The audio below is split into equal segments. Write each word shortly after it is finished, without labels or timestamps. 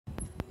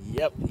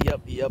Yep,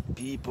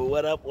 people.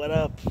 What up?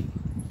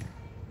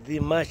 The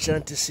much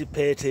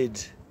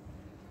anticipated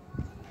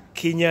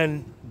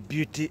Kenyan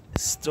beauty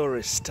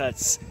story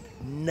starts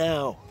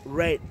now,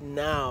 right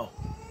now.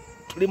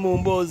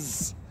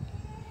 Tulimumbos.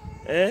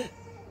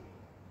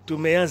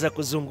 Tumeanza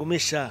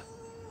kuzungumisha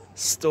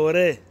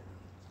story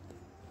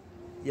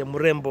ya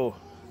mrembo.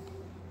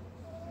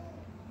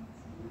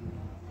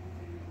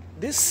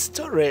 This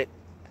story,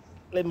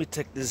 let me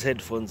take these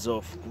headphones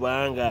off.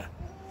 Kubanga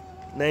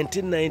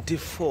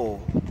 1994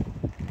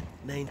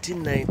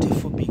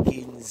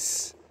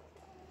 begins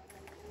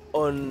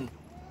on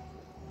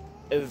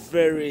a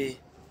very,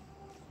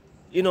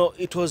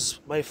 it was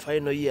my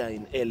final year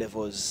in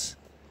A-levels.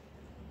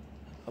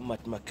 I'm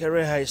at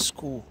Makerere High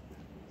School.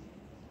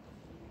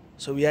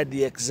 So we had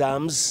the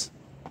exams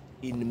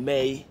in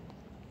May.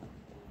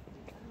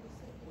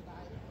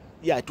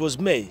 Yeah, it was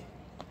May.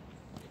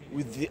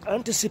 With the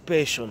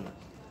anticipation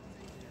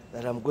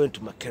that I'm going to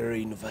Makerere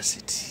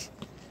University.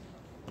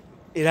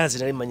 I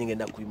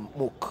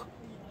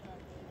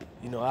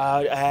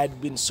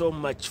had been so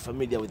much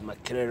familiar with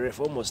Makerere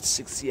for almost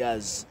 6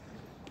 years.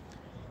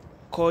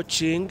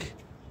 Coaching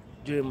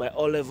during my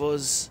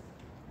O-levels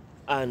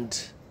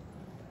and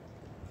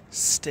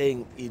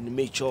staying in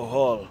Mitchell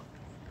Hall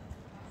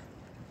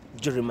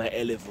during my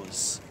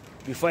A-levels.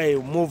 Before I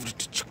moved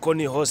to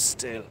Chikoni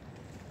Hostel.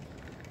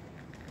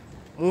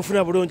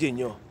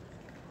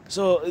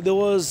 So there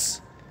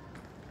was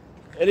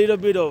a little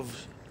bit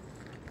of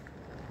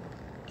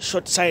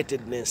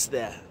short-sightedness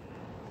there.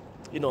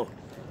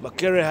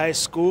 Makerere High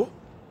School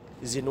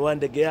is in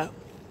Wandegea,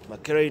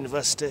 Makerere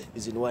University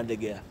is in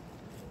Wandegea.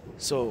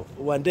 So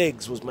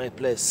Wandegs was my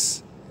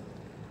place.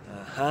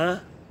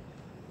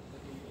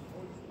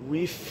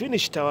 We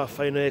finished our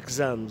final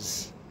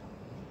exams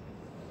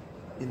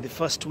in the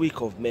first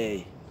week of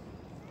May.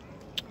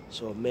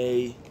 So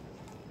May,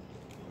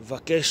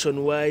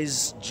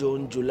 vacation-wise,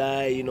 June,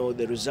 July,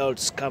 the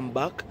results come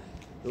back.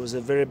 There was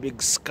a very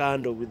big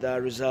scandal with our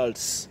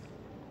results.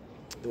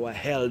 They were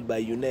held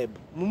by UNEB.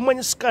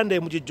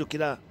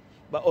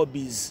 But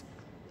OBs,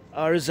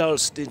 our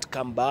results didn't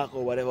come back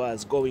or whatever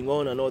was going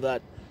on and all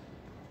that.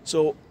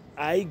 So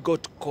I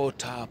got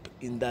caught up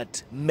in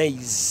that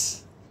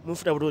maze.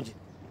 Vacation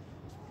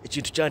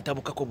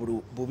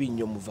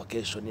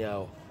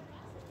yao.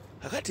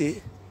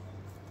 Hakati,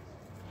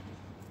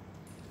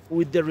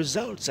 with the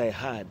results I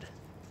had,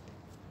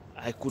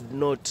 I could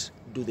not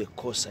do the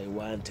course I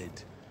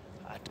wanted.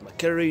 At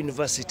Makerere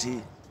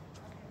University,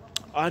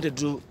 I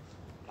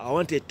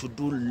wanted to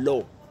do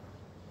law,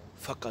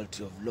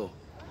 faculty of law.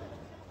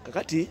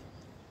 Kakati,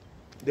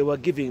 they were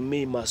giving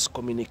me mass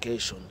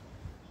communication.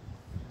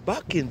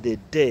 Back in the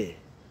day,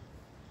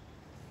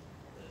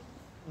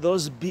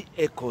 those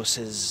BA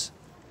courses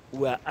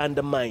were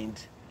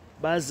undermined.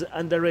 Baz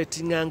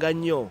underrating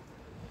anganyo.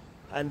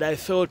 And I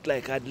felt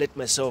like I'd let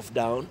myself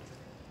down.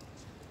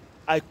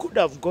 I could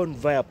have gone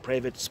via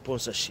private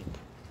sponsorship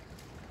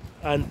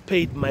and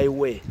paid my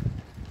way.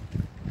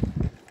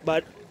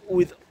 But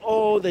with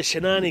all the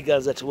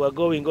shenanigans that were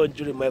going on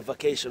during my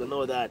vacation and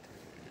all that,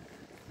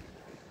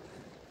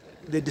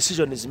 the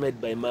decision is made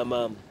by my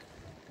mom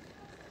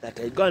that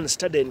I go and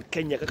study in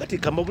Kenya. Kakati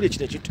kamabuli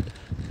chintu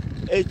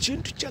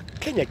cha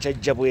Kenya cha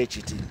jabu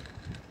echiti.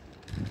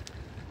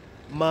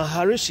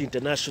 Maharishi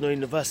International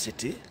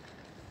University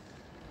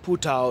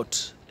put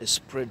out a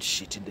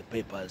spreadsheet in the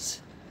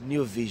papers,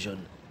 New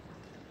Vision.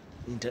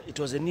 It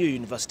was a new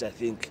university, I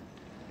think,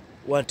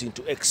 wanting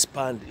to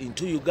expand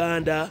into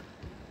Uganda,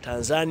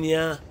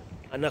 Tanzania,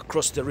 and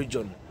across the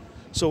region.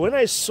 So when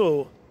I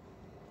saw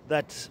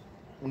that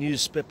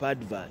newspaper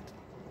advert,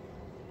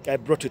 I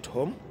brought it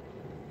home.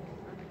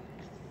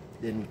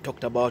 Then we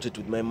talked about it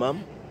with my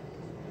mom.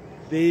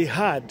 They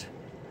had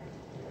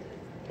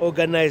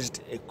organized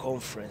a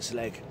conference,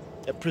 like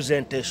a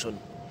presentation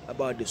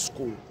about the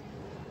school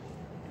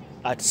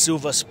at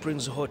Silver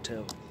Springs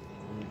Hotel.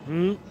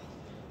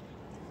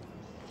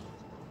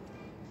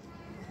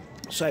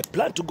 So I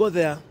plan to go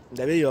there,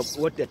 the way of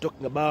what they're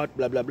talking about,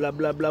 blah, blah, blah,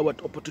 blah, blah,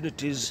 what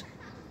opportunities.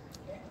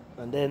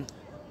 And then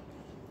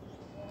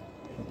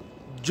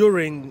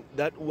during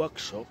that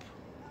workshop,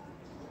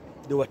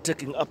 they were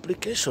taking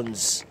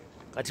applications.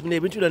 To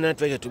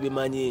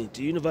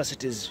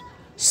universities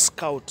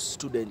scout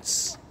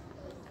students.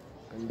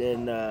 And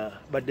then,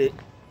 but the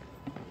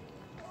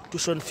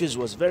tuition fees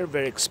was very,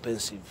 very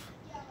expensive.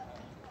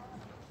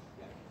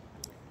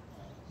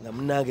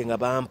 Namunange nga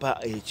bampa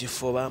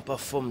ekifo bampa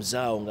form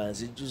zaawo nga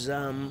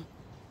nzijjuzaamu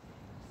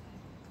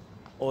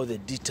all the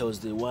details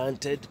they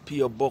wanted,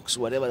 PO box,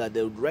 whatever that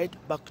they would write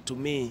back to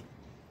me.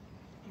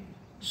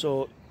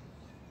 So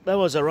that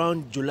was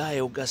around July,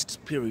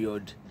 August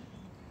period.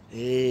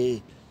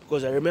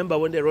 Because I remember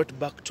when they wrote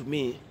back to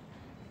me,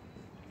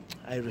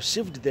 I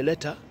received the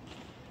letter,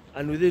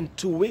 and within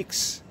 2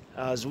 weeks,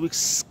 I was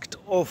whisked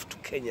off to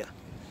Kenya.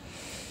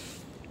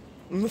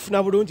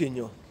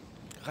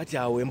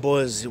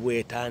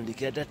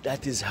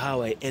 That is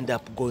how I end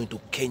up going to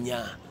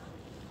Kenya.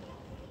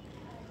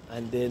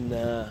 And then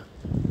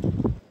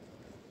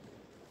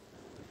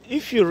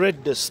If you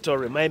read the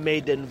story, My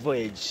Maiden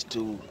Voyage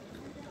to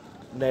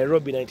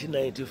Nairobi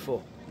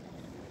 1994,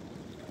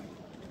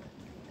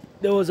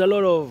 there was a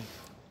lot of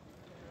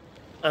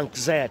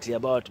anxiety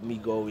about me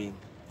going.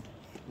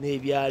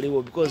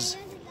 Because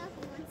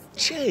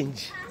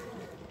change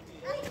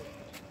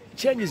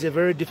is a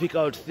very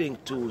difficult thing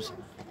to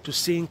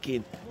sink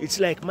in. It's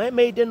like my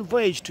maiden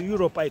voyage to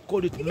Europe, I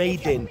call it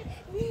maiden.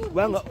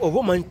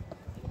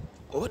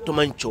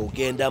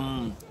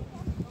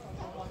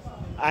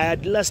 I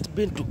had last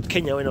been to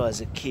Kenya when I was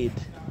a kid,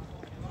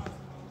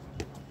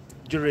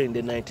 during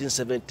the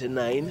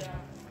 1979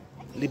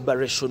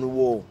 Liberation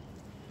War.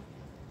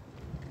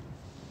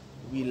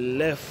 We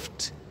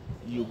left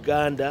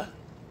Uganda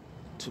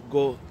to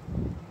go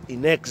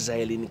in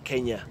exile in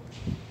Kenya.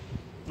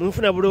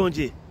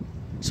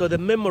 So the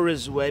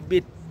memories were a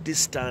bit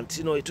distant.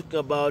 It took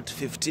about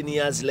 15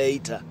 years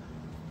later.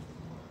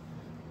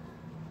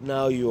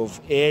 Now you're of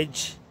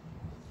age.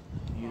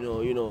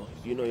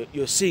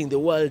 You're seeing the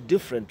world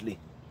differently.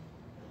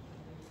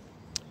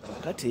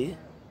 Kakati,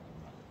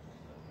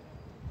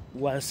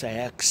 once I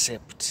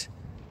accept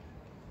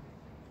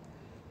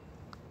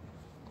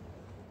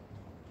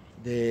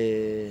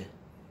the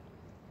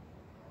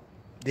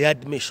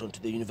admission to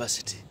the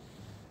university,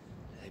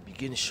 I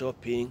begin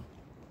shopping,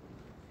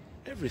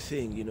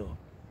 everything,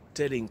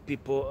 telling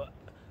people.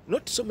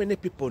 Not so many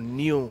people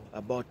knew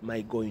about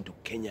my going to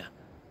Kenya.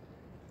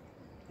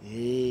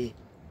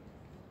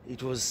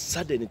 It was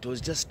sudden, it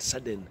was just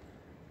sudden.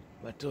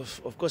 But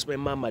of course my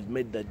mom had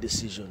made that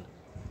decision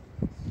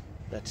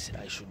that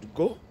I should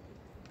go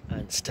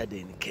and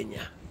study in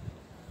Kenya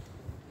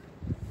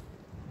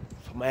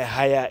for my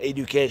higher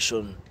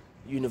education,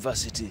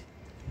 university.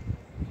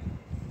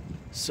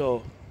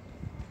 So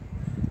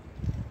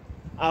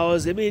I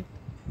was a bit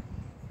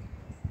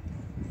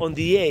on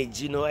the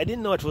edge, I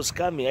didn't know what was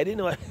coming. I didn't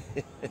know what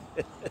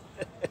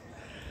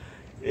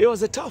it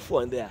was a tough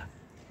one there.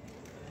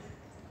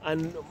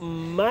 And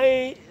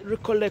my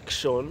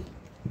recollection,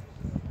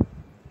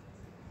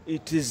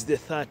 it is the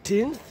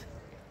 13th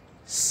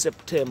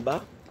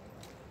September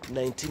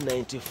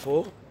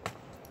 1994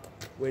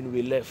 when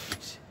we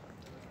left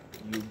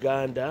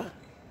Uganda,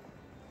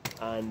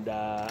 and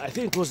I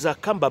think it was the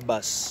Akamba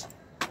bus.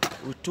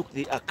 We took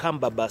the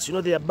Akamba bus.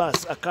 The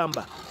bus,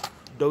 Akamba,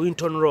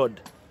 Dowington Road.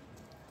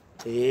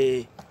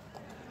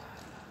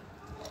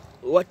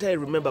 What I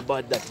remember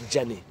about that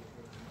journey,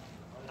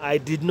 I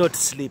did not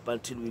sleep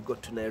until we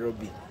got to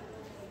Nairobi.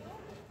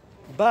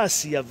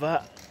 Bus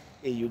yava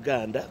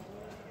Uganda,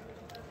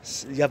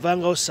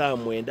 yavanga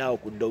samwenda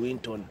ku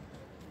Dowington.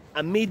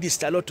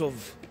 Amidst a lot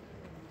of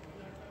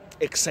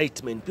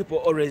excitement, people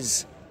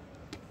always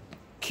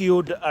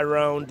queued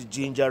around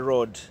Ginger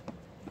Road,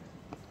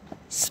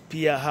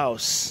 Spear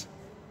House.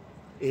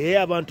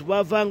 Abantu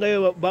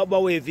bavangayo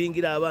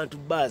bawevingira abantu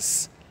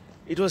bus.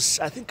 It was,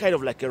 I think, kind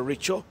of like a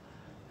ritual.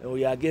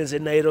 We are against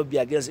Nairobi,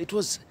 it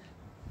was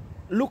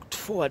looked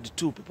forward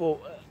to. People,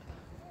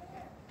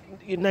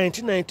 in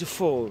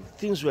 1994,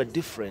 things were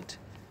different.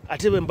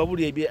 Ate bwe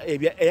mbabuli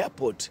ebya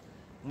airport,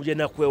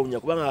 mujena kwewunya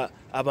kubanga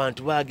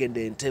abantu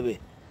bagenda Entebbe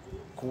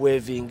ku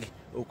waving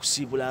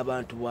okusibula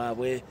abantu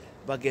baabwe,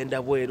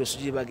 bagenda bweru,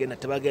 suji bagenda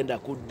tebagenda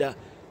kudda.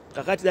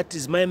 Kakati, that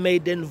is my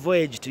maiden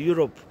voyage to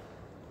Europe,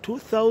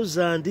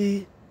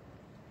 2000.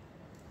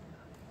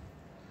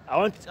 I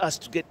want us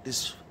to get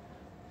this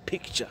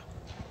picture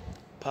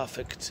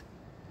perfect.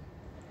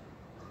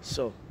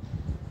 So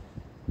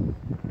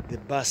the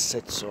bus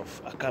sets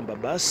off, Akamba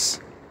bus,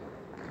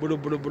 bulu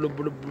bulu bulu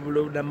bulu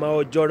bulu,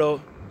 Namao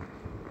Joro,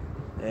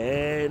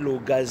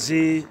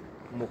 Lugazi,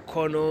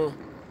 Mukono,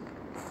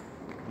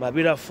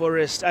 Mabira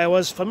Forest. I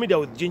was familiar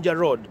with Ginger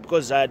Road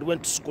because I had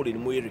went to school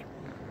in Mwiri.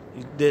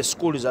 The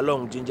school is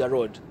along Ginger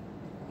Road.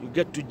 You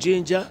get to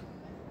Ginger,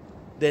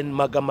 then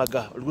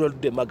Magamaga,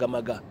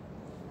 Magamaga.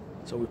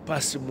 So we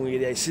pass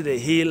Mwiri. I see the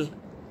hill,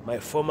 my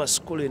former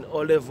school in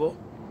O-level.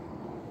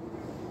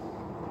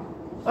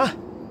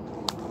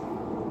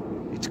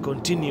 It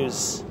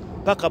continues.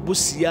 Paka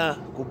Busia,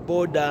 ku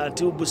border,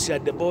 until Busia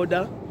at the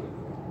border.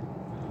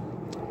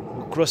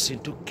 We cross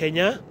into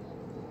Kenya.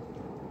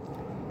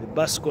 The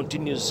bus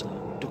continues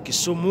to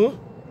Kisumu.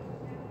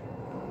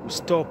 We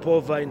stop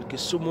over in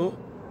Kisumu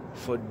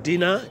for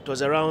dinner. It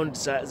was around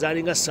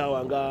Zaringa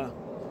Sawa nga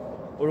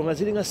olunga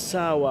ziringa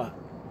sawa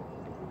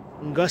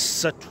nga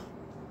 3.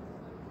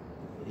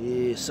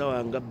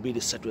 Sawa nga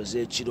 2-3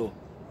 ez'ekiro.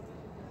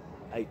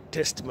 I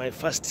tasted my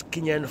first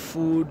Kenyan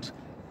food.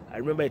 I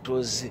remember it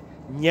was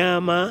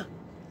nyama,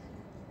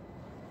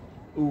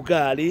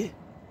 ugali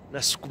na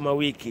sukuma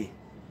wiki.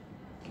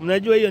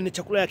 Mnajua hiyo ni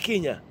chakula ya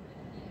Kenya?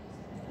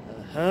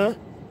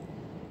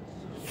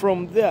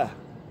 From there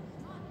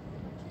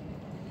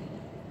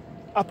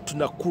up to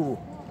Nakuru,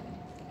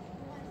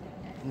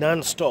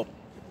 non-stop.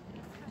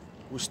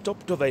 We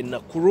stopped over in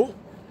Nakuru.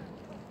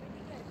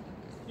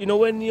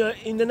 When you're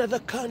in another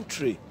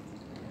country,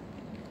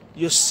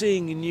 you're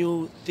seeing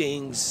new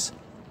things,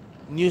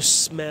 new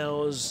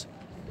smells,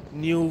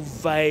 new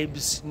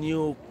vibes,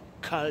 new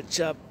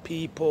culture,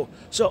 people.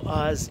 So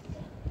as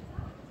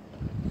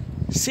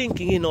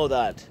sinking in all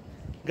that.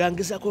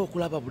 Gangizako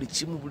okulaba buli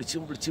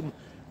kimu.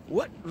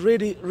 What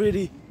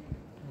really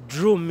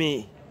drew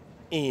me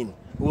in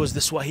was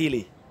the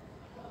Swahili.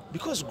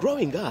 Because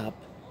growing up,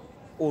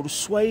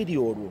 Swahili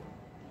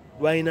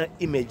lwalina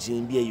image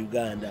in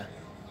Uganda.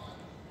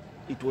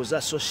 It was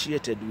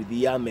associated with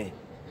the army.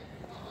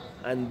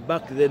 And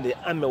back then the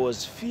army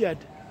was feared.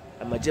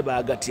 Amajeba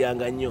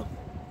agatianga nnyo.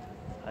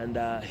 And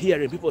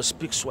hearing people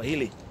speak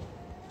Swahili,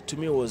 to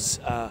me was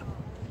a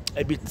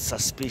bit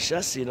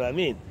suspicious, you know what I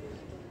mean?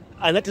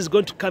 And that is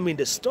going to come in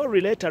the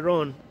story later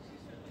on,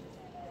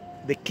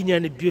 the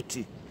Kenyan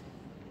beauty.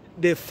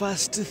 The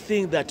first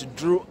thing that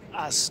drew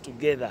us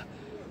together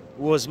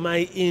was my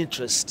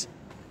interest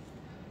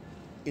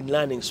in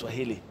learning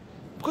Swahili.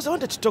 Because I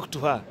wanted to talk to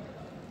her.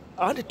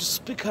 I wanted to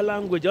speak her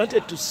language. I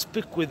wanted to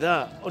speak with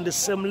her on the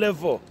same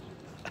level.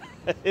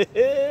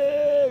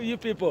 You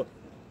people.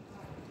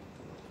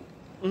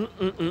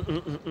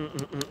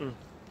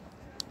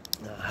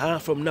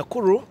 From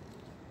Nakuru,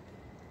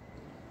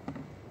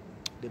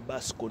 the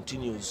bus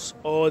continues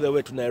all the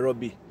way to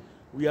Nairobi.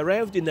 We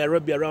arrived in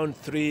Nairobi around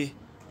 3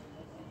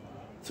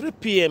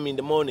 p.m. in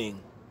the morning.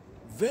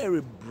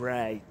 Very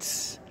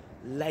bright,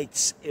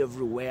 lights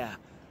everywhere.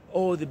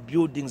 All the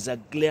buildings are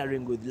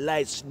glaring with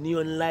lights,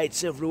 neon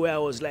lights everywhere. I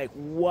was like,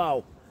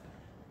 wow.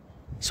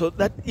 So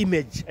that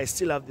image, I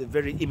still have the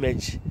very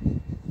image.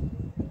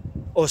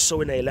 Also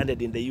when I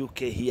landed in the UK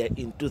here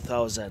in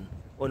 2000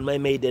 on my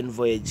maiden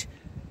voyage.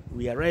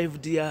 We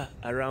arrived here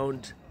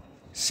around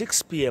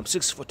 6 p.m.,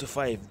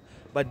 6:45,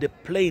 but the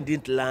plane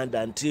didn't land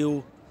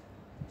until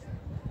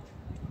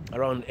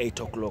around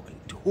 8 o'clock.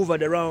 It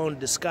hovered around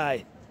the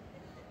sky.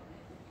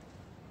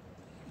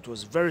 It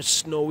was very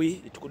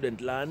snowy, it couldn't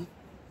land.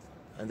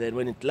 And then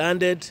when it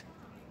landed,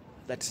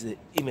 that's the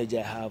image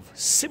I have,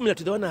 similar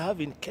to the one I have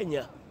in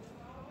Kenya.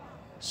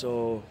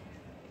 So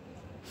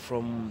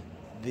from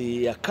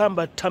the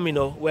Akamba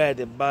terminal where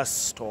the bus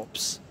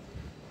stops,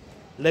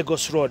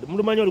 Lagos Road,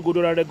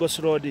 Lagos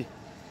Road.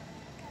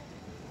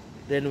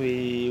 Then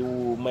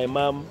my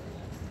mom,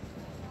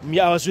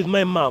 I was with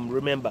my mom,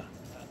 remember.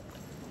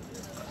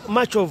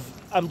 Much of,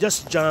 I'm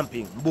just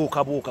jumping,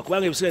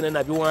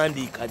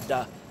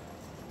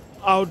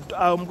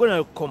 I'm going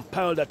to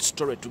compile that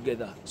story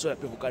together so that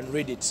people can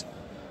read it.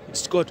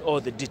 It's got all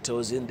the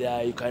details in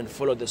there. You can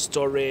follow the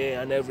story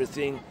and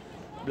everything,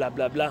 blah,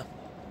 blah, blah.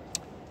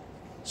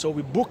 So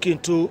we book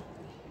into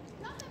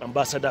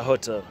Ambassador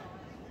Hotel.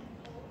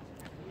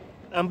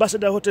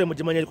 Ambassador Hotel,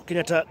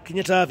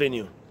 Kenyatta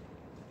Avenue.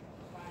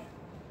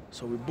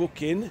 So we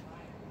book in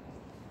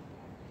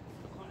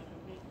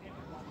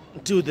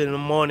until the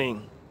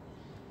morning.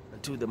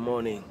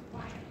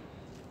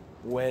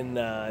 When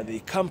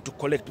they come to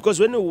collect, because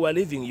when we were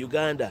leaving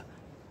Uganda,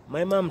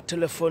 my mom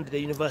telephoned the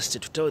university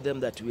to tell them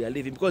that we are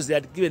leaving because they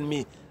had given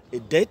me a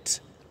date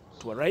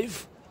to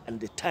arrive and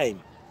the time.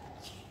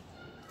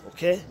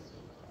 Okay?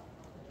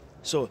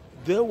 So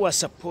they were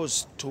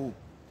supposed to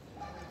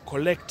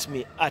collect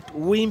me at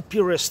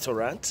Wimpy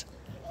Restaurant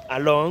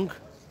along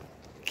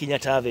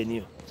Kenyatta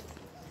Avenue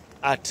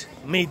at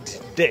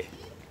midday.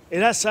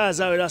 Era saa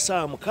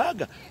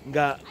mukaaga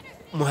nga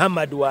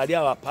Muhammad wali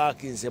awa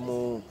parkings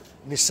mu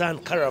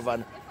Nissan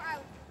Caravan.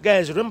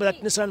 Guys, remember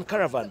that Nissan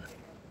Caravan?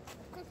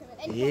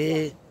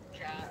 Yeah.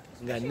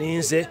 Nga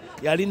ninze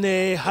yali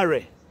ne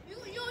Harry.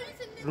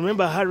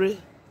 Remember Harry,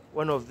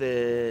 one of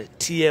the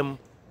TM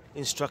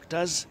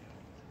instructors?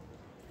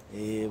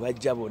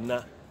 Bajja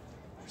bonna.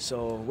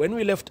 So when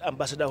we left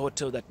Ambassador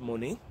Hotel that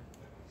morning,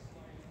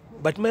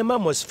 but my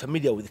mom was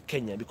familiar with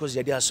Kenya because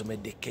yadi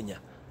asomedde Kenya.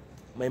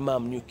 My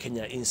mom knew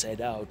Kenya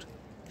inside out.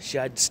 She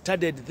had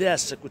studied their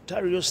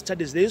secretarial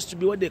studies. There used to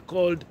be what they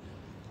called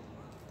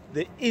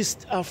the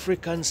East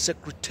African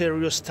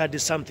Secretarial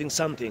Studies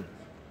something.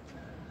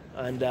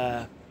 And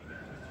the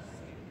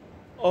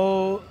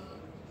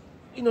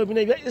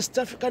East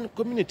African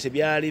community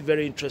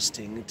very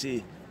interesting.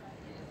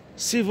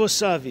 Civil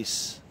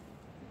service.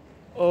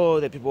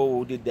 All the people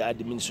who did the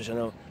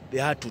administration, they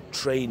had to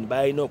train.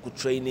 By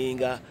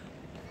training,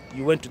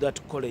 you went to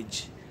that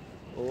college,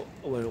 or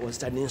was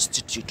it an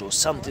institute or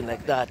something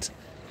like that.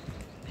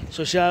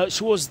 So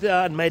she was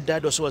there, and my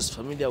dad also was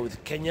familiar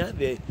with Kenya.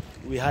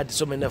 We had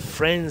so many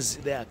friends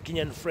there,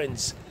 Kenyan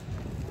friends.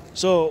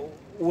 So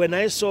when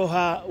I saw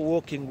her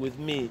walking with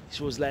me,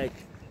 she was like,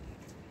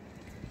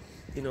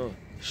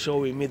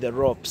 showing me the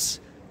ropes.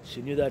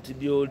 She knew that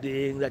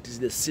building, that is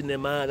the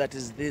cinema, that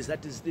is this,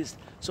 that is this.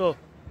 So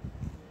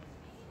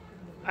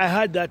I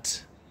had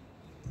that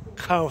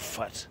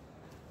comfort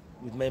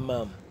with my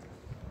mom.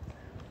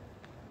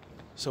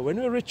 So when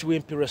we reach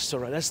Wimpy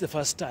Restaurant, that's the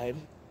first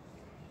time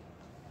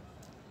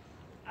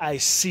I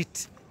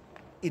sit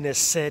in a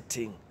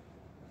setting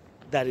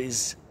that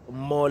is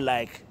more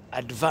like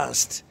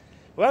advanced.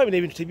 Well, I mean,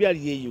 even to be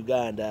here in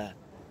Uganda,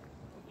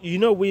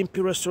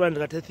 Wimpy Restaurant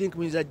that I think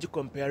means that you're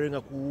comparing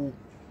a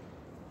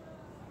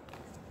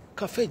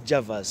Cafe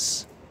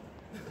Javas.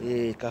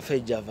 Cafe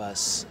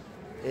Javas.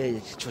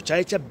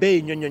 Chochaicha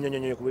Bay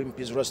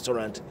Wimpy's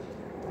Restaurant.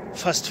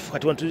 Fast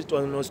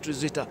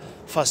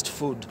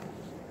food.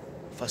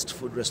 fast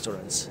food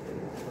restaurants.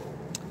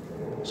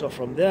 So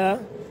from there,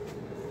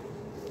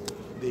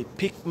 they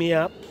picked me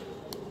up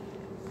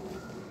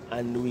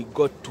and we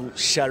got to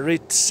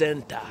Charit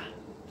Center,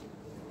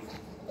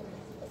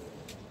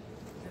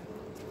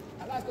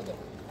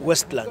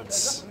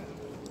 Westlands.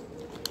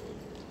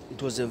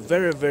 It was a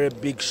very, very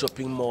big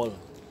shopping mall,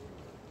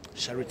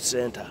 Charit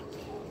Center.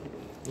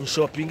 In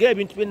shopping,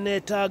 between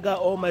Netaga,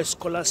 all my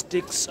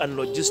scholastics and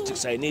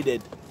logistics I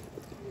needed,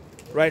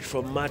 right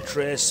from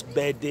mattress,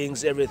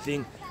 beddings,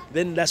 everything.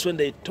 Then that's when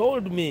they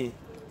told me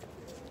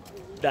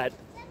that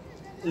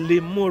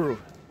Limuru,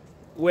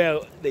 where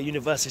the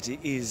university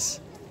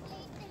is,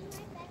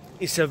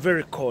 it's a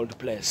very cold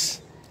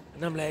place.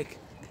 And I'm like,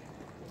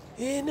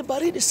 ni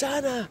baridi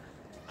sana.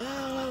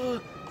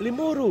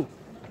 Limuru,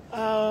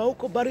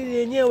 uko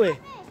baridi yenyewe.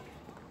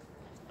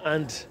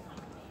 And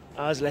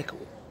I was like,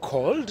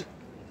 cold?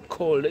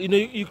 Cold. You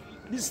know,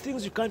 these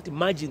things, you can't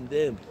imagine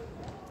them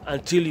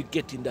until you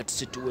get in that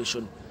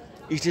situation.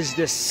 It is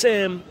the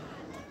same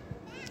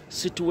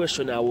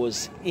situation I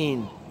was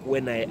in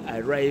when I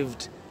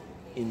arrived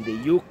in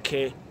the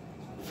UK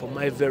for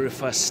my very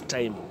first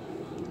time.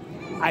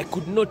 I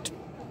could not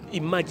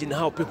imagine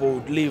how people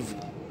would live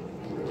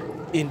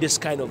in this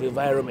kind of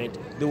environment.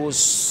 There was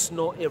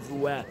snow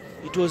everywhere.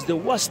 It was the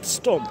worst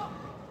storm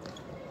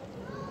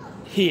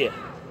here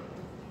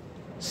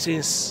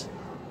since,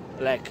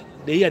 like,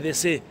 the year they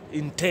say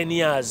in 10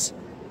 years.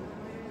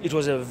 It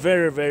was a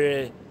very,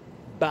 very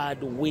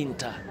bad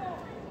winter,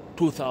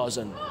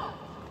 2000.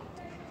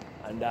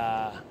 And,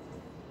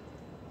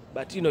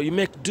 but, you know, you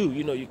make do,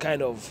 you know, you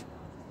kind of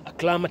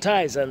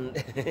acclimatize, and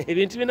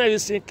even now you're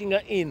sinking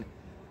in.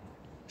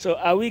 So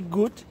are we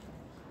good?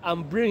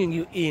 I'm bringing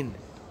you in.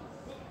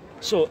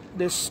 So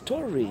the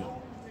story,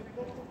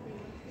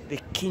 the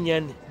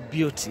Kenyan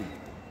beauty,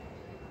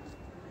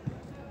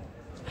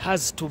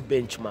 has two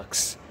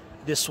benchmarks: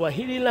 the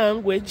Swahili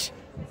language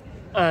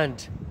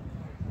and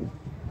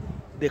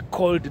the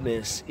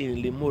coldness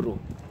in Limuru.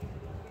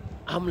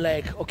 I'm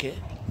like, okay,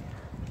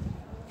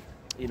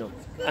 you know.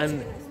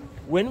 And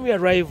when we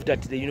arrived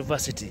at the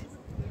university,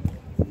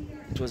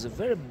 it was a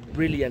very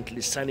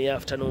brilliantly sunny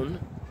afternoon,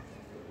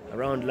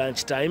 around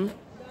lunchtime.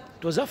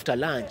 It was after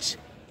lunch.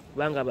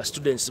 Banga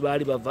students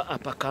bali bava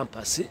upper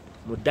campus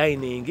mu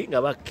dining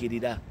nga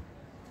bakkirira.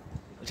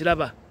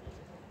 Okiraba?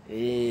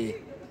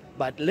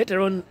 But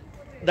later on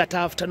that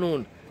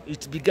afternoon,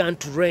 it began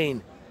to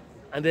rain.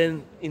 And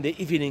then in the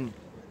evening,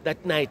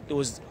 that night, it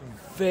was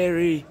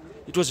very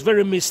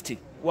misty.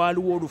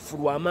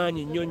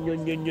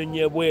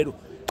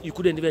 You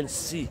couldn't even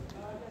see.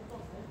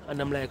 And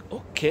I'm like,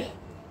 okay.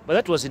 But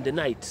that was in the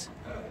night.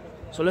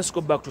 So let's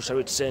go back to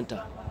Charit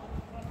Center.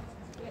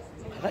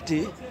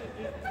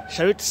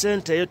 Charit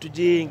Center, here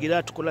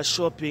tujingira tukola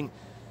shopping.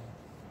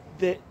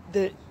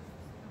 The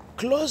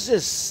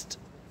closest,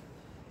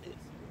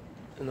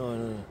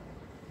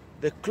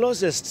 the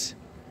closest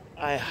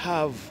I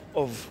have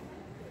of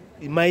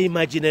in my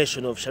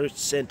imagination of Charit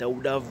Center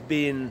would have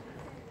been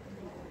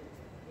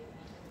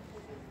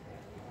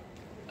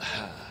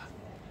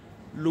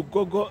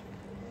Lugogo.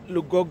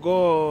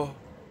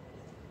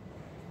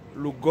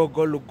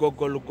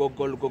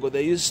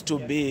 There used to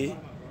be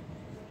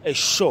a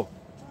show.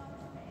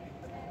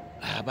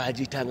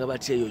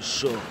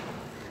 Show.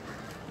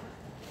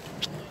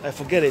 I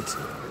forget it.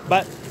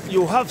 But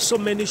you have so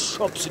many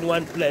shops in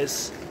one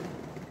place.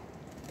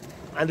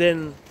 And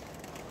then,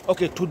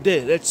 okay,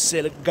 today, let's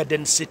say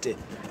Garden City.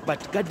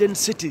 But Garden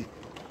City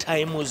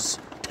time was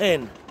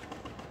 10.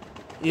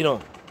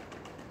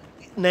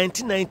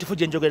 1994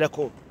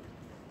 Jenjogerako.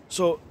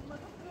 So,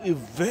 a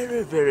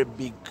very, very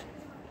big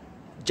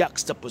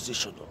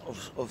juxtaposition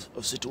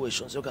of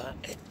situations.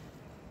 Okay.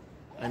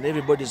 And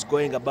everybody's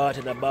going about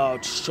and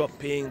about,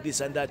 shopping,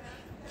 this and that.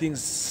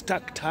 Things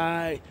stacked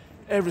high,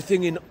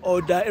 everything in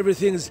order,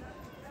 everything's...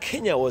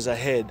 Kenya was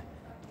ahead.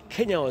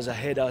 I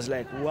was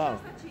like, wow.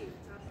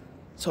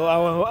 So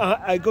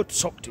I got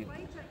sucked in.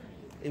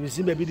 It was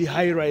maybe the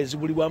high rise.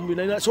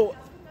 So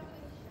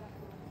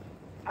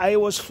I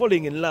was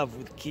falling in love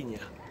with Kenya.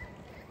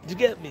 Do you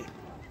get me?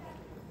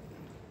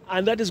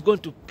 And that is going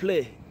to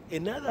play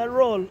another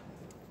role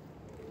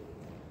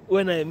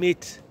when I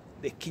meet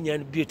the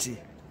Kenyan beauty.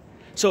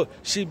 So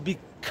she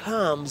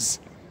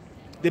becomes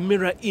the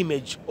mirror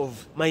image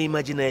of my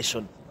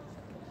imagination,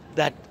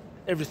 that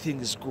everything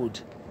is good,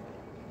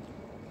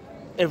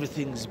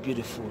 everything is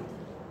beautiful.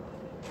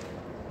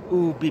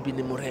 Ooh, bibi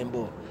ni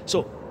murembo.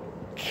 So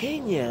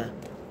Kenya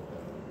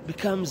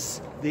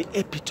becomes the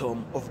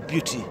epitome of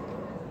beauty,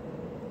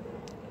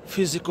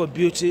 physical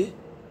beauty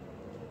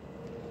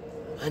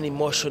and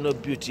emotional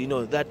beauty.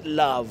 That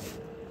love,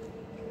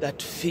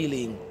 that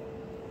feeling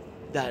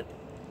that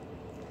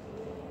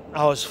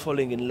I was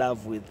falling in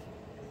love with.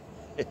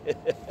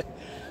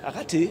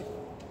 Akati,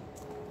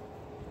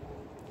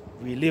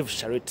 we leave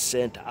Charit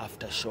Center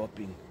after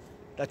shopping.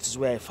 That is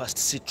where I first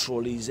see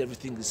trolleys.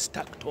 Everything is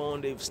stacked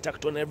on. They've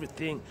stacked on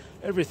everything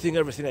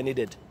I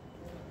needed.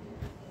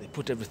 They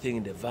put everything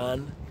in the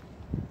van.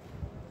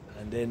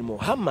 And then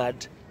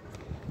Muhammad,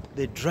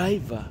 the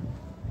driver,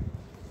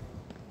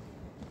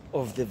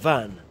 of the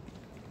van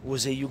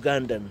was a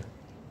Ugandan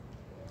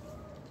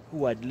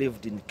who had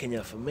lived in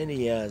Kenya for many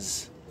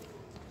years,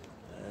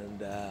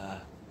 and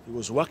he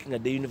was working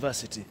at the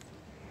university.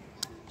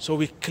 So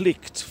we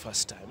clicked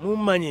first time.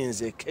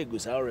 Mumanyenze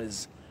kegus, I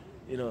always,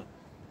 you know,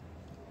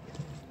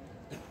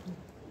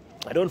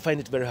 I don't find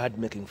it very hard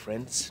making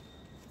friends.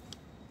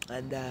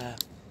 And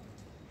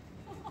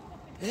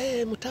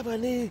hey,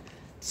 mutabani,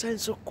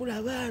 science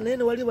okula bana,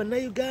 ene wali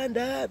wana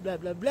Uganda, blah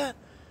blah blah.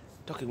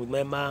 Talking with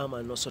my mom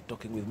and also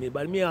talking with me.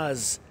 But me, I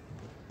was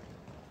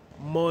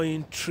more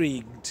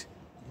intrigued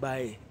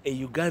by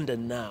a Ugandan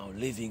now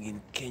living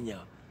in Kenya,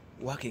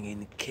 working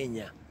in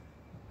Kenya.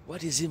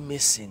 What is he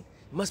missing?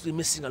 He must be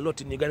missing a lot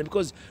in Uganda,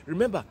 because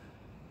remember,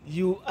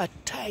 you are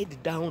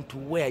tied down to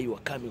where you are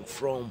coming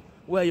from,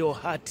 where your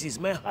heart is.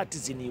 My heart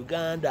is in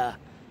Uganda.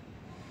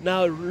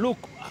 Now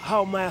look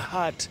how my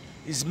heart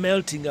is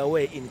melting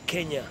away in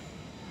Kenya.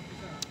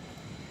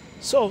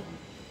 So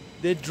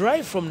the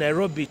drive from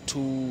Nairobi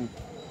to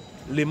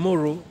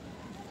Limuru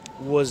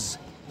was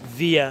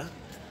via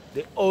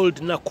the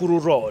old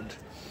Nakuru Road.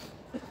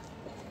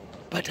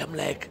 But I'm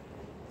like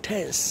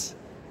tense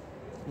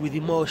with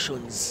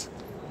emotions.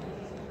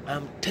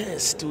 I'm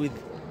tensed with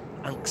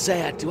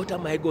anxiety. What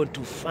am I going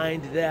to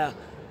find there?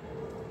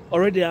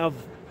 Already I've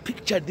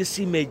pictured this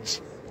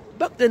image.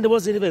 Back then there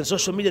wasn't even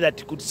social media that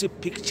you could see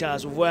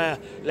pictures of where,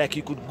 like,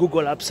 you could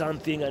Google up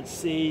something and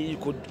see, you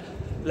could,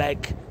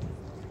 like,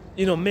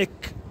 you know,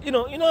 make, you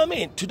know what I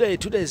mean? Today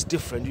is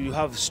different. You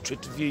have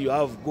Street View, you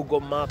have Google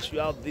Maps, you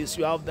have this,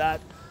 you have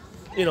that,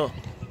 you know.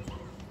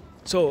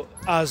 So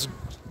I was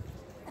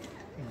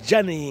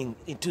journeying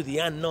into the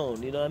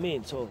unknown, you know what I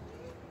mean? So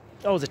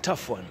that was a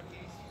tough one.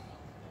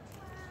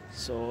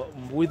 So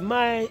with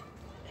my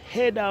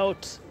head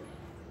out,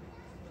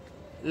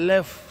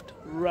 left,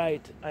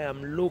 right, I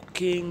am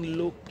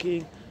looking.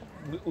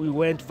 We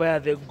went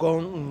via the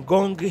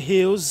Ngong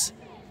Hills,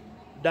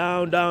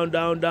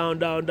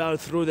 down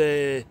through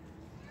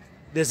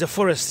there's a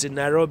forest in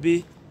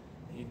Nairobi.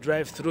 You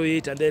drive through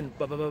it, and then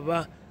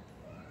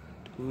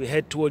we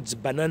head towards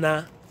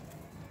Banana.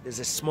 There's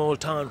a small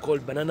town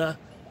called Banana.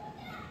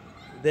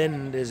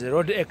 Then there's a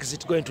road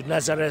exit going to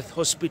Nazareth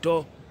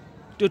Hospital.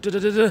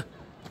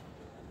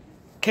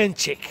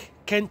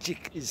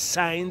 Kenchik is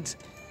signed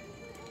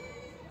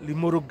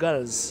Limuru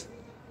Girls.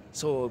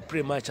 So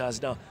pretty much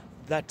as now,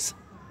 that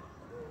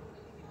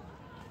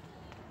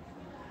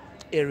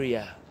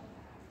area,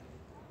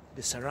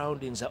 the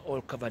surroundings are all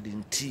covered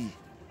in tea.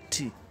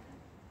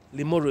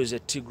 Limuru is a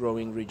tea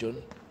growing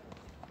region,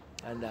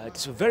 and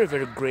it's very,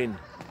 very green.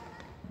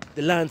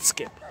 The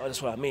landscape,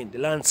 that's what I mean, the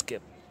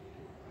landscape.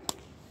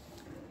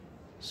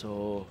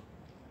 So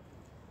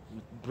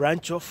we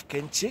branch off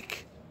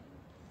Kenchik,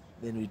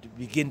 then we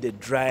begin the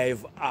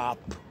drive up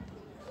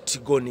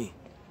Tigoni.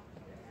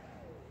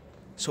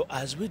 So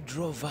as we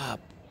drove up,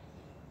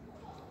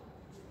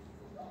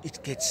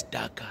 it gets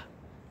darker.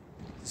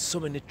 There's so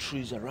many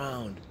trees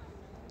around.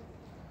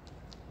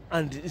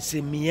 And it's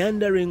a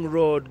meandering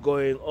road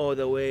going all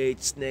the way.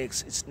 It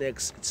snakes.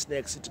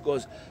 It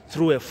goes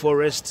through a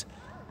forest.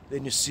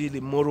 Then you see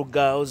Limuru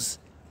Girls.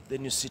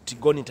 Then you see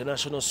Tigoni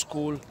International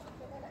School.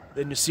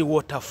 Then you see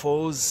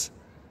waterfalls.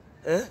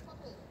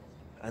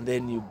 And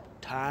then you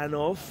turn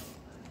off.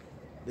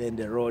 Then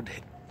the road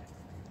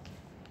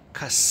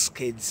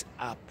cascades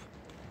up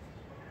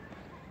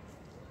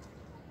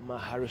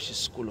Maharishi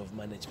School of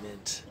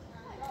Management.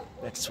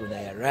 That's when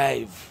I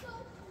arrive.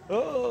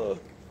 Oh,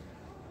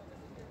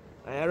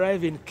 I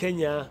arrive in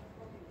Kenya,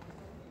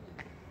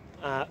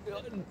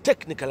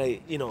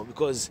 technically, you know,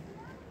 because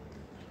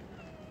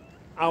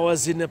I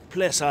was in a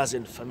place I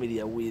wasn't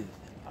familiar with,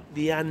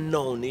 the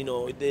unknown, you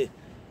know. I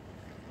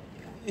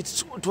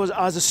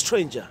was a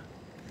stranger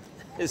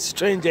in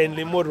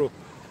Limuru,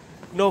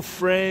 no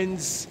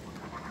friends.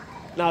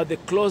 Now the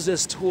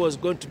closest who was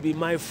going to be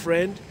my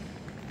friend,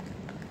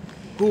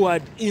 who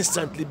had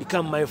instantly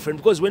become my friend,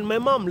 because when my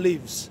mom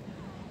leaves,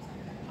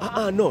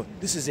 no,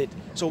 this is it.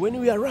 So when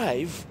we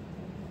arrive,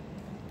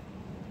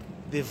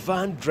 the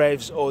van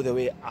drives all the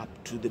way up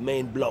to the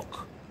main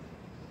block.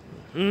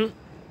 I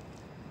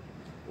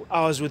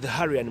was with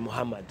Harry and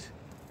Muhammad.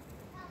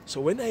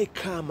 So when I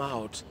come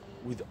out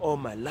with all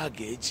my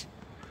luggage,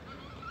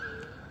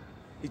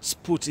 it's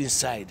put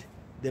inside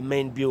the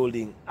main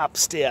building,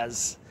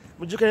 upstairs.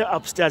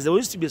 Upstairs, there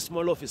used to be a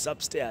small office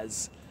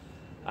upstairs.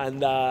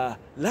 And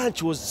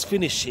lunch was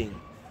finishing.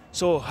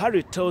 So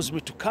Harry tells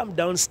me to come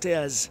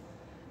downstairs.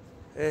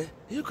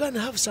 You can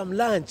have some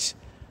lunch.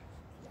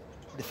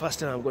 The first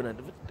time I'm going to...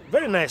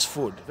 Very nice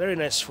food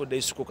they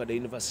used to cook at the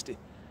university.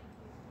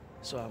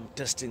 So I'm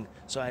testing.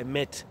 So I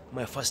met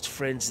my first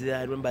friends there.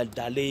 I remember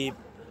Dalib.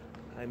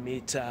 I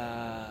met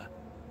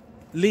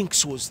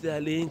Lynx was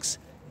there,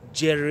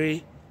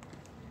 Jerry.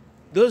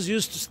 Those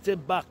used to stay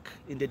back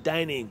in the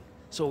dining.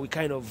 So we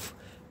kind of...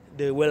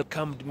 They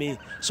welcomed me.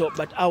 So,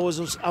 but I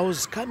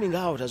was coming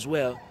out as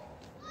well.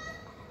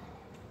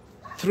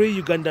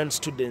 3 Ugandan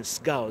students,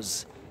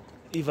 girls,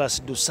 Ivas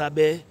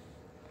Dusabe,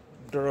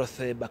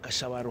 Dorothy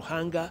Bakashawa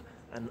Ruhanga,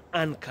 and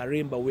Anne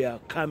Karimba were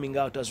coming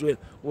out as well,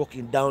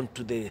 walking down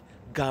to the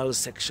girls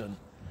section.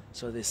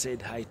 So they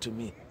said hi to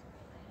me.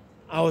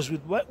 I was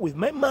with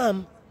my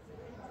mom.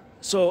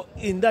 So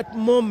in that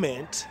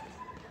moment,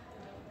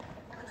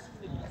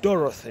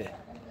 Dorothy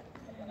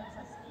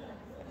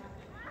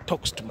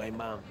talks to my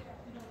mom.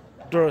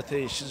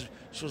 Dorothy,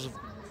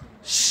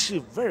 she a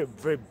very,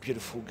 very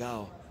beautiful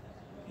girl,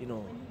 you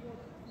know,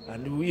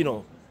 and you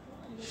know,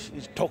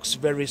 she talks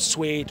very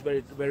sweet,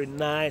 very, very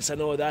nice,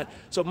 and all that.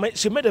 So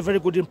she made a very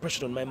good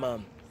impression on my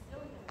mom.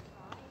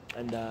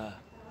 And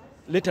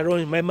later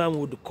on, my mom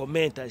would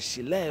comment as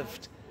she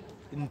left,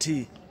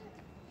 nti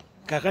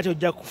kakati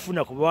ojja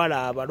kufuna ku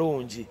bawala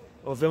abalungi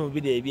ove mu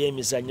bino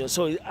ebyemizannyo.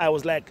 So I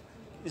was like,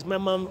 is my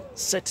mom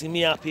setting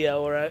me up here,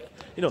 or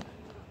you know?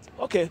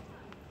 Okay.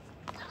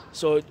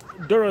 So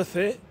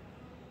Dorothy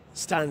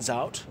stands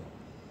out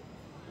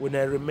when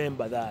I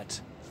remember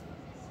that.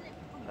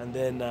 And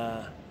then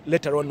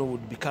later on we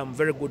would become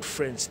very good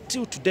friends.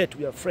 Till to date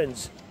we are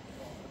friends.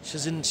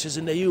 She's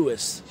in the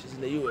US. She's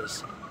in the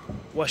US,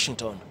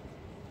 Washington.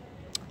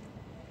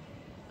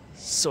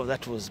 So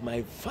that was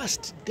my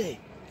first day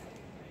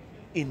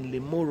in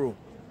Limuru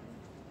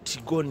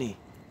Tigoni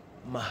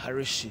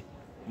Maharishi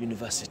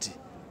University.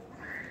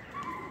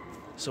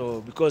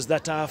 So because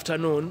that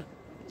afternoon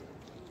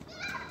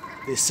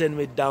they sent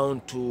me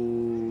down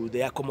to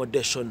the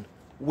accommodation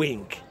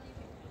wing,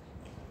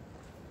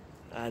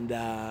 and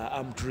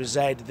I'm to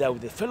reside there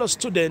with a fellow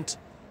student.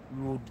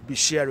 We would be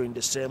sharing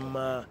the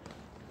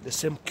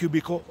same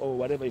cubicle, or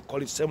whatever you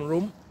call it, same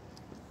room.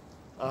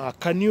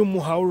 Kanyu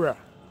Muhaura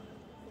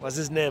was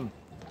his name.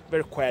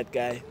 Very quiet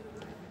guy.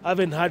 I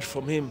haven't heard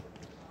from him.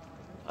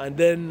 And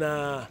then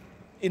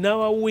in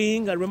our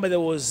wing, I remember there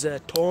was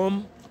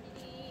Tom.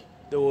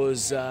 There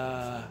was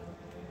I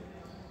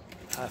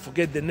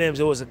forget the names.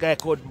 There was a guy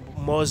called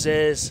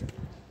Moses.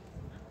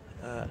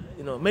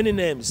 You know, many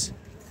names.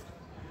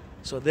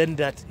 So then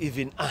that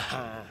evening,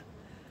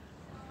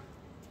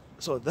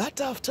 so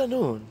that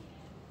afternoon,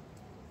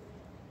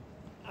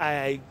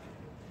 I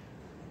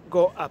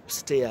go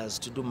upstairs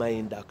to do my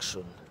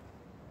induction.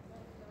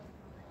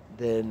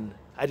 Then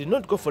I did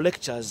not go for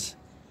lectures.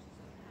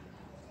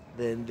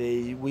 Then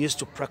we used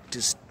to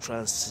practice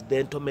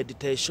transcendental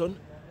meditation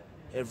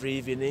every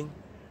evening.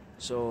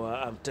 So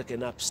I'm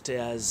taken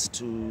upstairs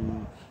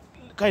to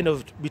kind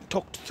of be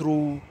talked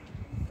through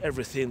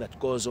everything that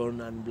goes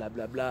on and blah,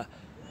 blah, blah.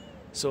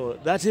 So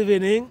that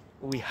evening,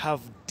 we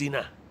have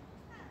dinner.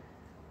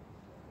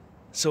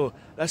 So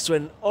that's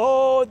when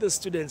all the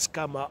students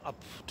come up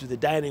to the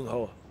dining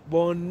hall.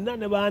 And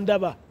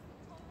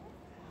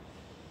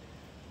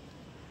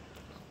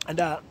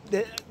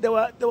they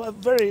were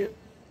very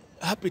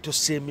happy to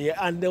see me.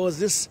 And there was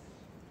this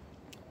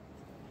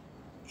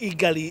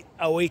eagerly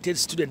awaited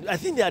student. I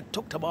think they had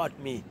talked about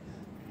me,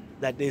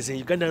 that there's a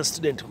Ugandan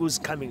student who's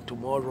coming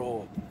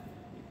tomorrow.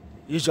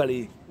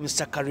 Usually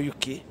Mr.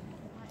 Kariuki,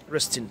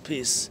 rest in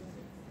peace.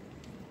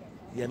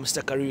 Yeah,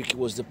 Mr. Kariuki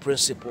was the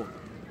principal.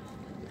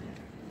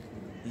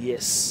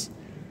 Yes.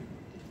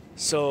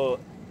 So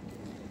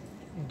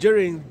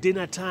during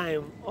dinner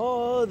time,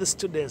 all the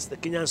students, the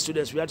Kenyan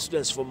students, we had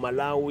students from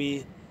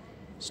Malawi,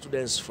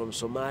 students from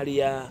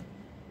Somalia,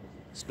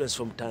 students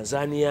from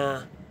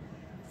Tanzania,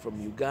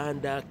 from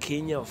Uganda,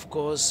 Kenya, of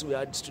course. We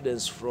had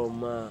students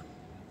from,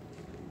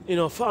 you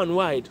know, far and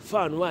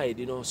wide,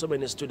 you know, so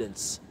many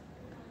students.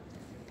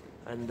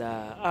 And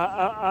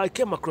I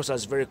came across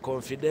as very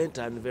confident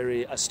and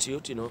very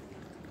astute, you know,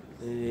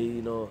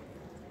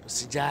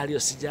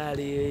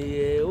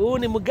 usijali,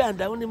 uni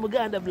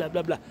Muganda, blah,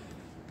 blah, blah.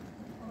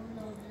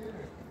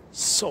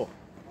 So,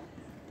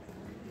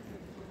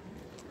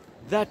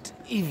 that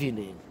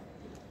evening,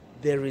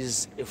 there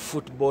is a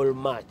football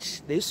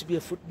match. There used to be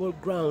a football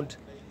ground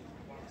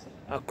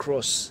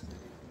across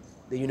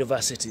the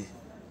university.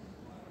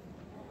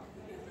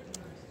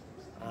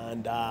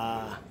 And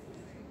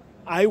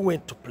I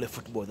went to play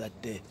football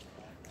that day.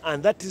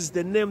 And that is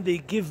the name they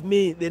give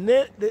me.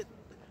 The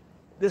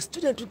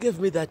student who gave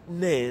me that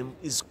name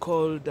is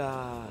called,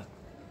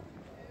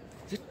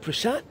 is it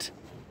Prashant?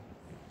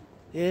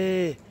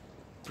 Yeah,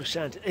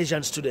 Prashant,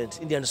 Asian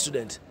student, Indian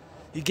student.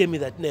 He gave me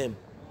that name.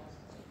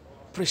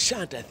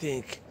 Prashant, I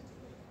think.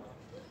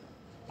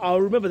 I'll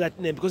remember that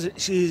name because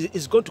she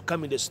is going to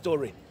come in the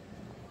story.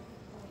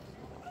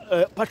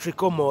 Patrick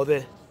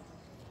Omode.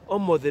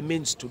 Omode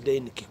means today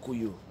in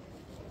Kikuyu.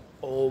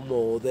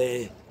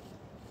 Omode.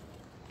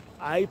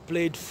 I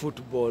played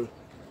football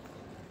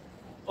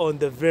on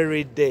the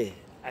very day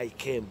I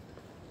came.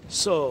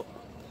 So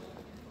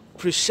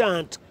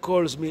Prashant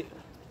calls me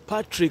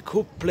Patrick,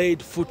 who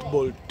played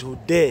football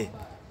today.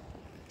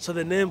 So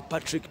the name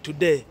Patrick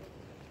today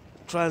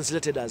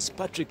translated as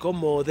Patrick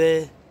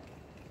Omode.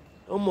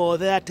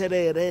 Omode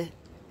aterere.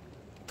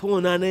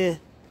 Tunane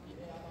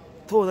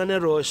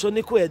rosho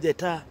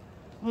nikwedeta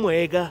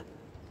mwega.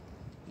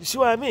 You see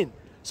what I mean?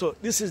 So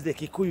this is the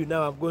Kikuyu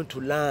now I'm going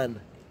to learn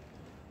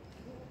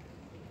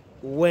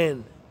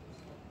when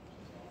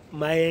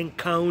my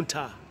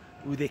encounter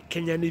with the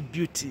Kenyan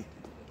beauty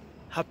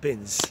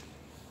happens.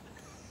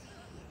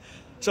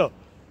 So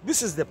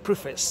This is the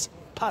preface,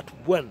 part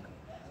 1.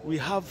 We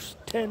have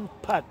 10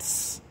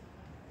 parts.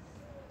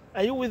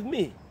 Are you with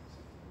me?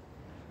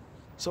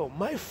 So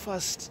my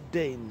first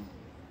day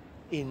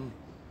in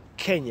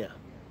Kenya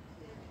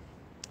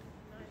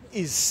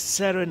is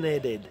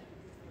serenaded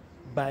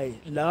by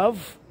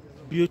love,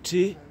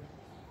 beauty,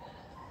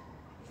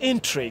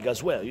 intrigue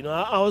as well. You know,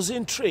 I was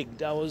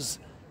intrigued. I was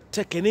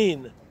taken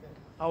in.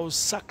 I was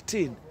sucked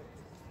in.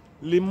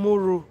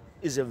 Limuru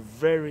is a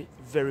very,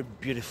 very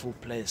beautiful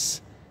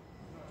place.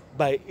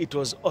 But it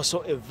was also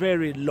a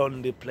very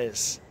lonely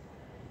place.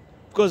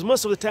 Because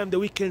most of the time, the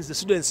weekends, the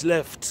students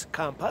left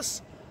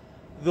campus.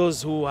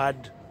 Those who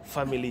had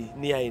family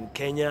near in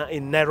Kenya,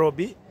 in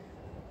Nairobi.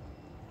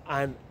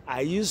 And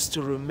I used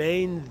to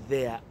remain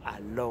there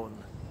alone,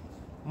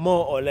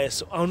 more or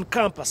less, on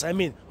campus. I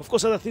mean, of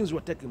course, other things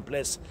were taking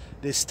place.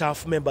 The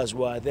staff members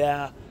were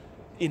there,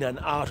 in and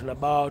out and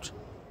about.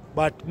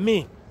 But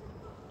me,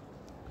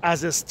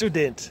 as a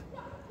student,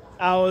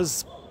 I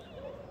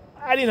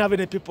didn't have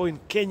any people in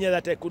Kenya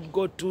that I could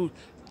go to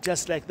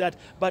just like that.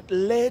 But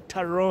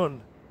later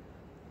on,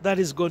 that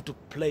is going to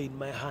play in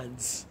my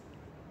hands.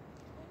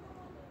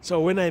 So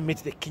when I met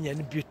the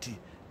Kenyan beauty,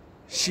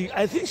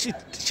 I think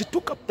she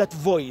took up that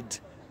void,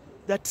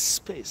 that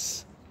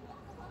space,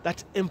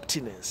 that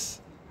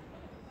emptiness.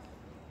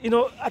 You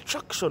know,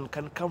 attraction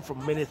can come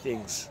from many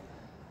things.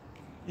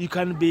 You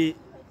can be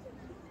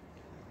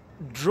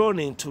drawn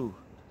into.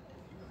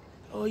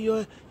 Oh,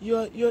 you're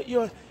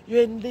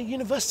in the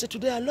university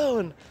today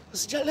alone.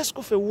 Let's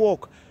go for a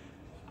walk.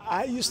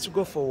 I used to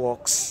go for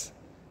walks.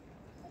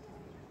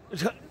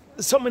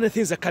 So many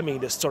things are coming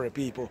in the story,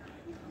 people.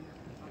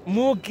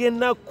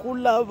 Mugena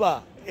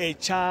kulava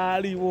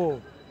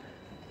ekyaliwo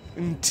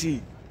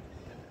nti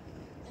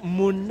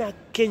muna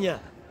Kenya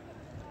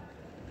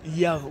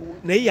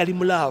naye yali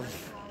mu love,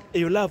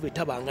 eyo love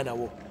etabanga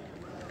nawo.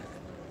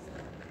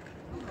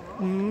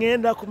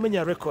 Ngenda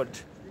kumenya record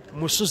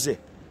musuze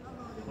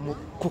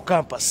ku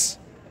campus.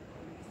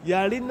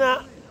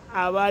 Yalina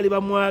abaali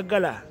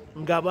bamwagala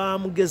nga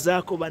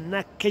bamugezaako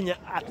banna Kenya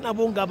ate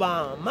nabo nga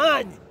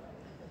bamaanyi.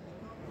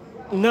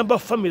 Ngamba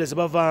family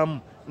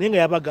zebavaamu naye nga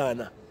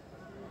yabagaana.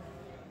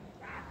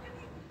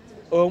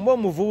 Omwo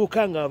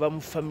omuvubuka nga ava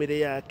mu famire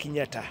ya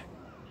Kenyatta.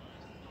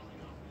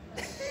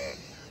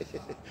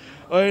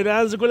 Oyo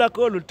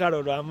nanzigulako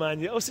olutalo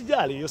lw'amaanyi.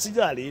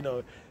 Osijali, you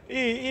know.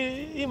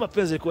 Hii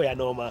mapenzi ilikuwa ya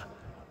noma.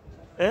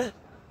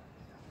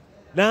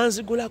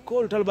 Nanzigulako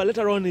olutalo, but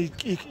later on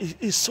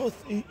he saw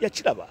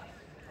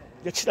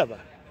yachiraba.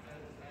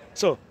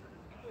 So,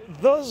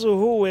 those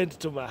who went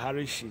to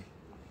Maharishi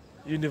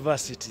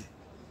University,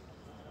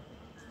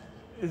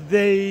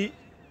 they,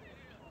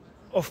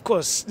 of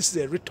course, this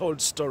is a retold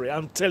story.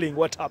 I'm telling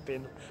what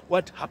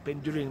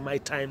happened during my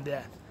time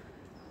there.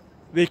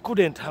 They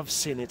couldn't have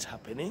seen it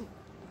happening,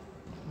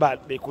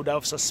 but they could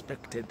have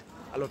suspected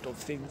a lot of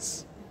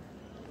things.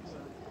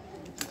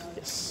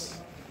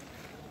 Yes.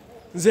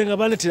 Nze nga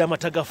banetera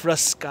amata ga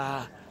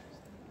flaska,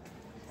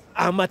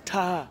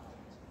 amata,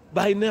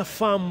 balina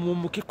faamu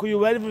mu Kikuyu,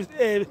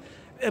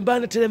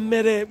 banetera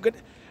emmere.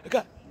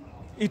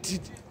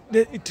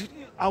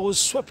 I was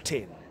swept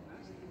in.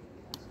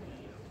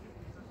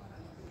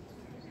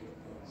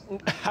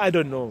 I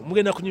don't know.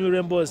 Mugenda kunyumirwa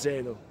emboozi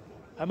eno.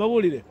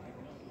 Amawulire.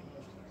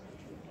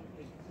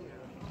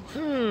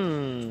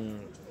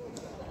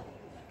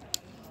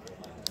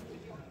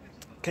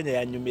 Kenya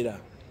yanyumira.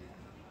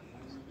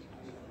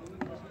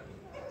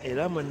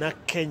 Era muna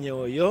Kenya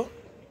oyo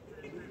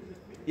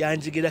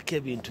yanjigirako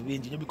ebintu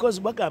bingi. Because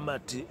bagamba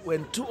nti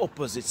when two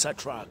opposites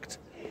attract,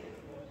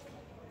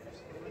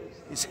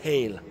 it's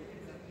hail.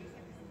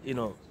 You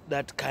know,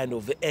 that kind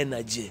of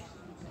energy.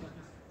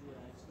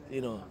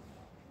 You know.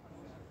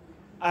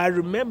 I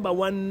remember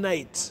one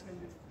night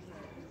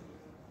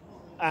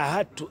I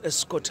had to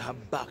escort her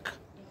back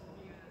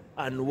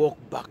and walk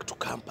back to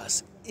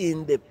campus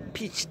in the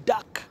pitch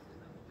dark.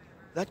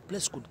 That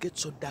place could get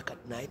so dark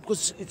at night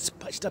because it's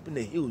patched up in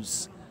the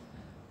hills.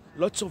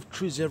 Lots of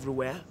trees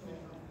everywhere.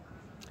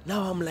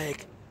 Now I'm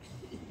like,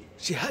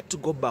 she had to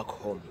go back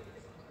home.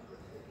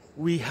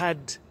 We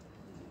had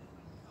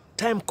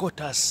time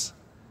caught us.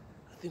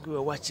 I think we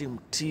were watching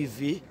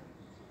TV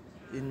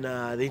in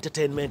the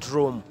entertainment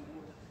room.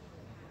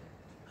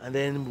 And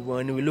then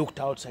when we looked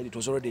outside, it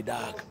was already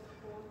dark.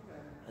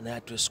 And I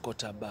had to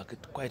escort her back.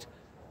 It's quite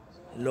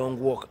a long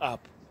walk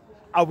up.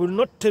 I will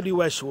not tell you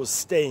where she was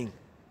staying,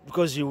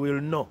 because you will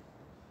know.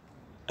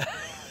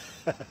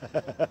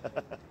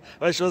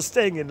 But she was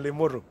staying in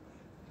Limuru,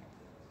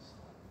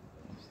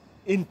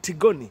 in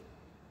Tigoni.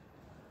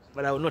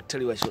 But I will not tell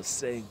you where she was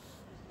staying.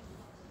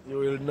 You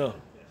will know.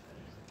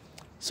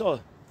 So,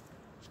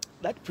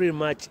 that pretty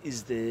much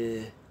is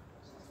the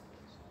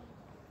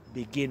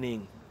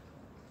beginning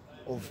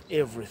of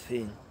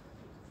everything,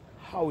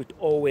 how it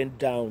all went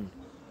down.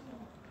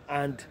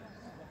 And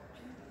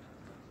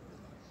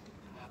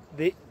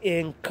the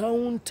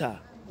encounter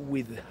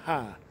with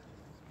her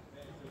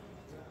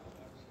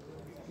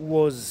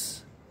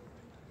was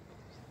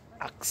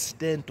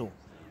accidental,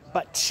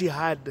 but she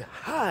had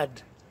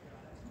heard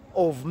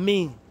of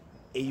me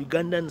a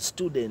Ugandan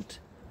student.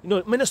 You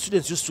know, many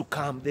students used to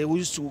come. They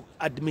used to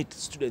admit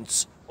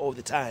students all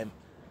the time.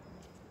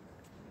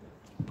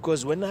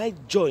 Because when I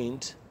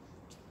joined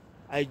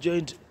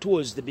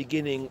towards the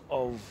beginning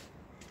of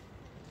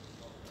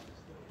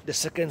the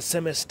second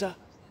semester,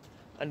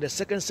 and the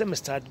second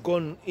semester had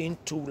gone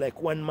into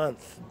like 1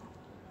 month.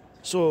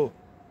 So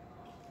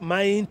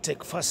my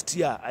intake first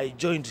year, I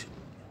joined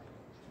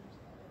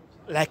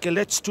like a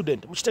late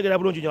student. Muchitegera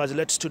bulungi was a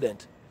late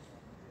student.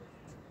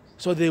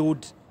 So they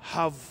would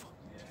have,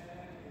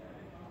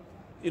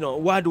 you know,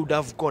 word would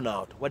have gone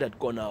out, word had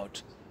gone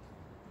out.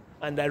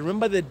 And I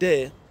remember the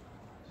day,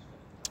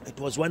 it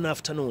was one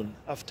afternoon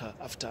after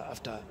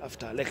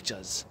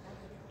lectures.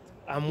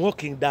 I'm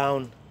walking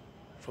down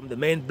from the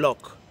main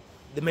block,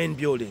 the main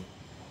building,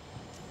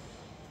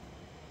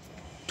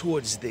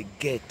 towards the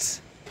gate.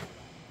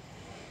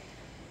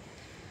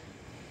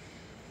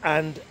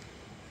 And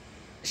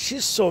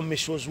she saw me,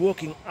 she was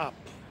walking up.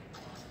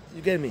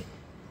 You get me?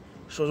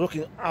 She was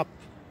walking up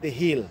the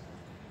hill.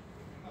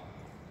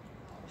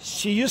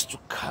 She used to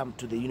come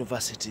to the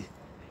university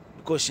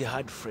because she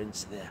had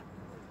friends there.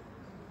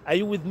 Are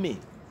you with me?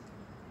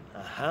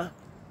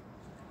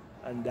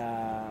 And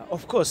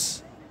of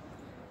course,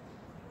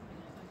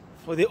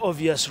 for the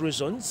obvious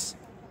reasons,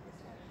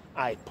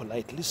 I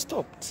politely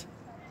stopped.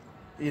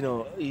 You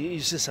know, you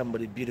see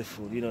somebody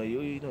beautiful,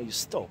 you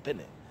stop,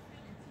 innit?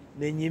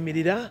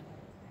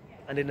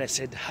 And then I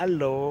said,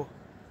 hello,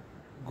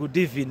 good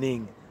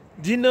evening.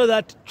 Do you know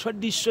that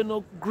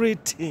traditional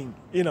greeting?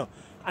 You know,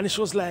 and she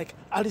was like,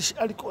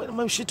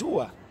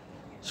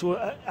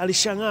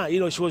 Alishanga, you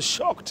know, she was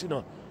shocked, you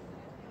know.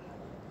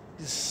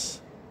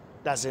 This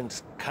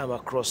doesn't come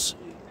across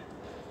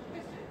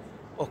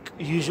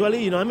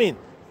usually, you know what I mean?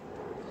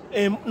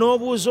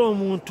 Nobuuza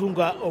omuntu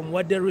nga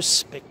omuwadde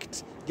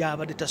respect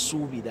gy'abadde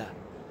tasuubira.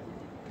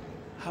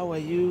 How are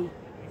you?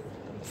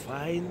 I'm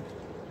fine.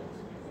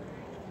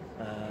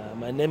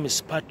 My name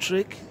is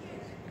Patrick.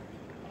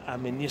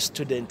 I'm a new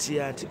student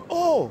here. And,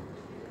 oh,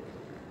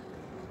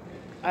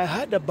 I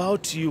heard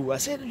about you. I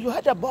said, you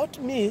heard about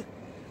me?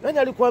 Nani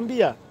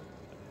alikuambia?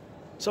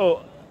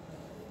 So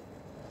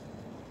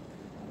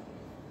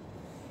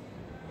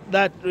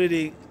that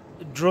really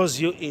draws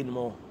you in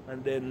more.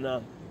 And then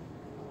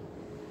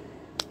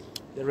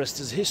the rest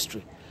is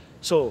history.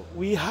 So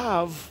we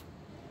have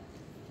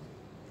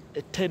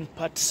a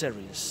 10-part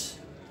series.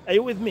 Are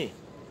you with me?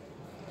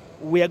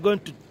 We are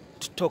going to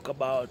talk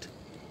about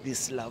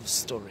this love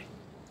story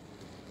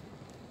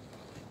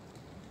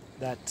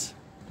that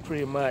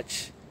pretty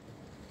much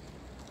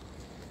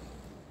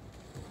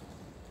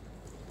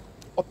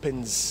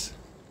opens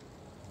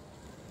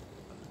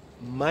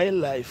my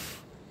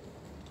life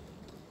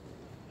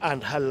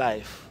and her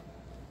life.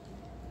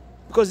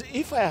 Because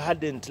if I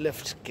hadn't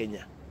left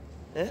Kenya,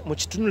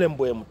 muchitunule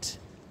mbwe muti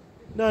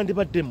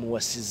nandibadde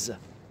muwasizza.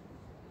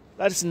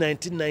 That's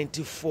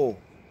 1994.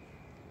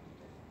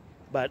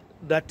 But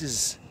that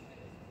is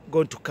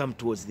going to come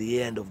towards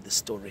the end of the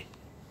story.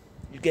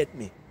 You get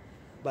me?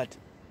 But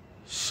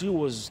she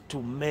was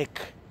to make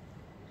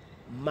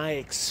my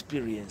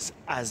experience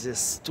as a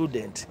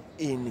student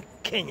in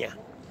Kenya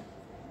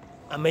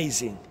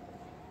amazing.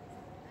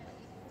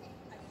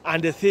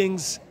 And the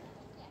things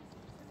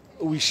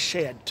we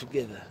shared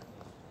together.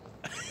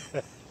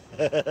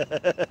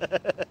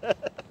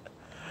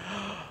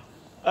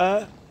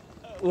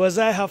 Was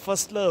I her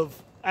first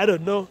love? I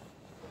don't know.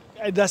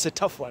 That's a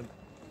tough one.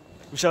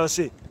 We shall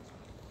see.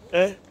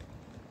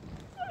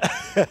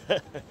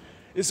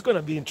 It's going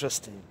to be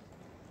interesting.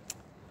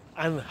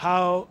 And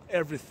how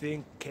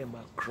everything came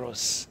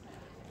across.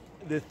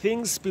 The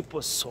things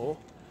people saw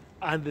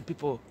and the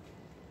people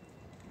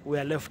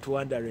were left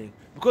wondering.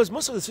 Because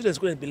most of the students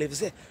couldn't believe. They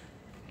say,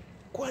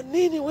 kwa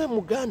nini we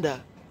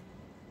Muganda?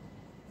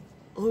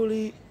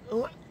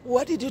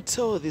 What did you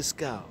tell this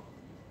girl?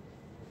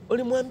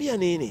 Ulimwambia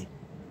nini?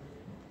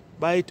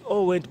 But it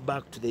all went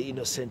back to the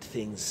innocent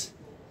things.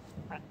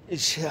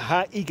 It's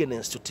her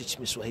eagerness to teach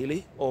me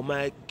Swahili or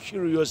my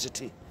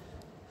curiosity.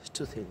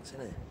 Two things,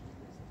 isn't it?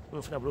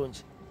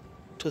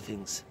 Two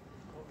things.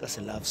 That's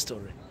a love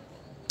story.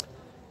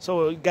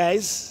 So,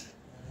 guys,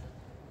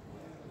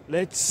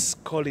 let's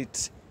call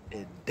it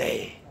a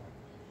day.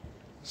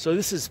 So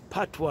this is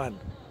part 1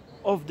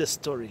 of the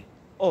story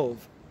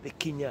of the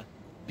Kenya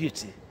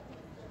Beauty.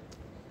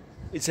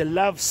 It's a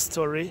love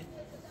story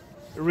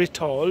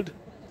retold.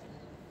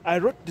 I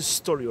wrote this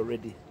story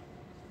already.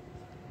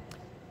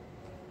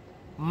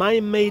 My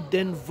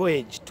maiden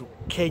voyage to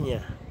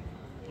Kenya,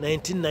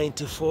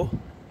 1994,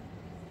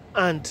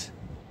 and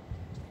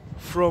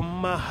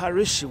from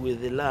Maharishi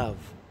with the love,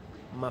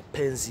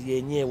 Mapenzi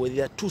Yenyewe.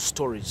 There are 2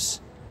 stories.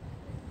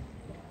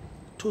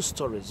 2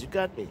 stories, you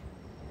got me?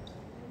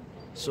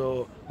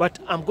 So, but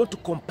I'm going to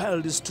compile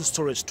these 2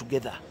 stories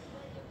together.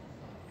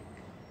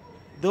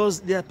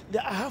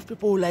 I have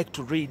people who like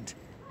to read.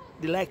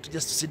 They like to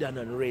just sit down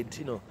and read,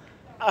 you know.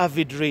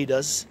 Avid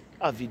readers,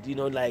 you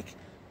know, like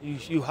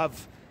you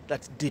have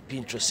that deep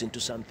interest into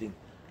something.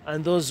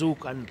 And those who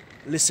can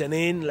listen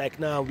in, like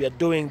now we are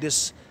doing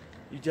this,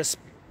 you just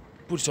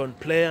put it on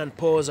play and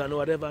pause and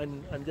whatever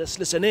and just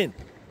listen in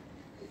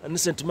and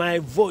listen to my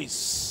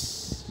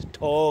voice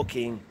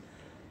talking.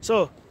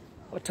 So,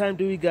 what time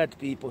do we got,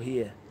 people,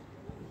 here?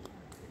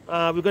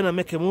 We're going to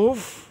make a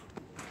move.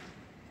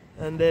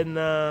 And then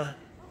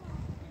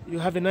you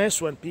have a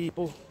nice one,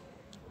 people.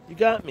 You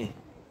got me.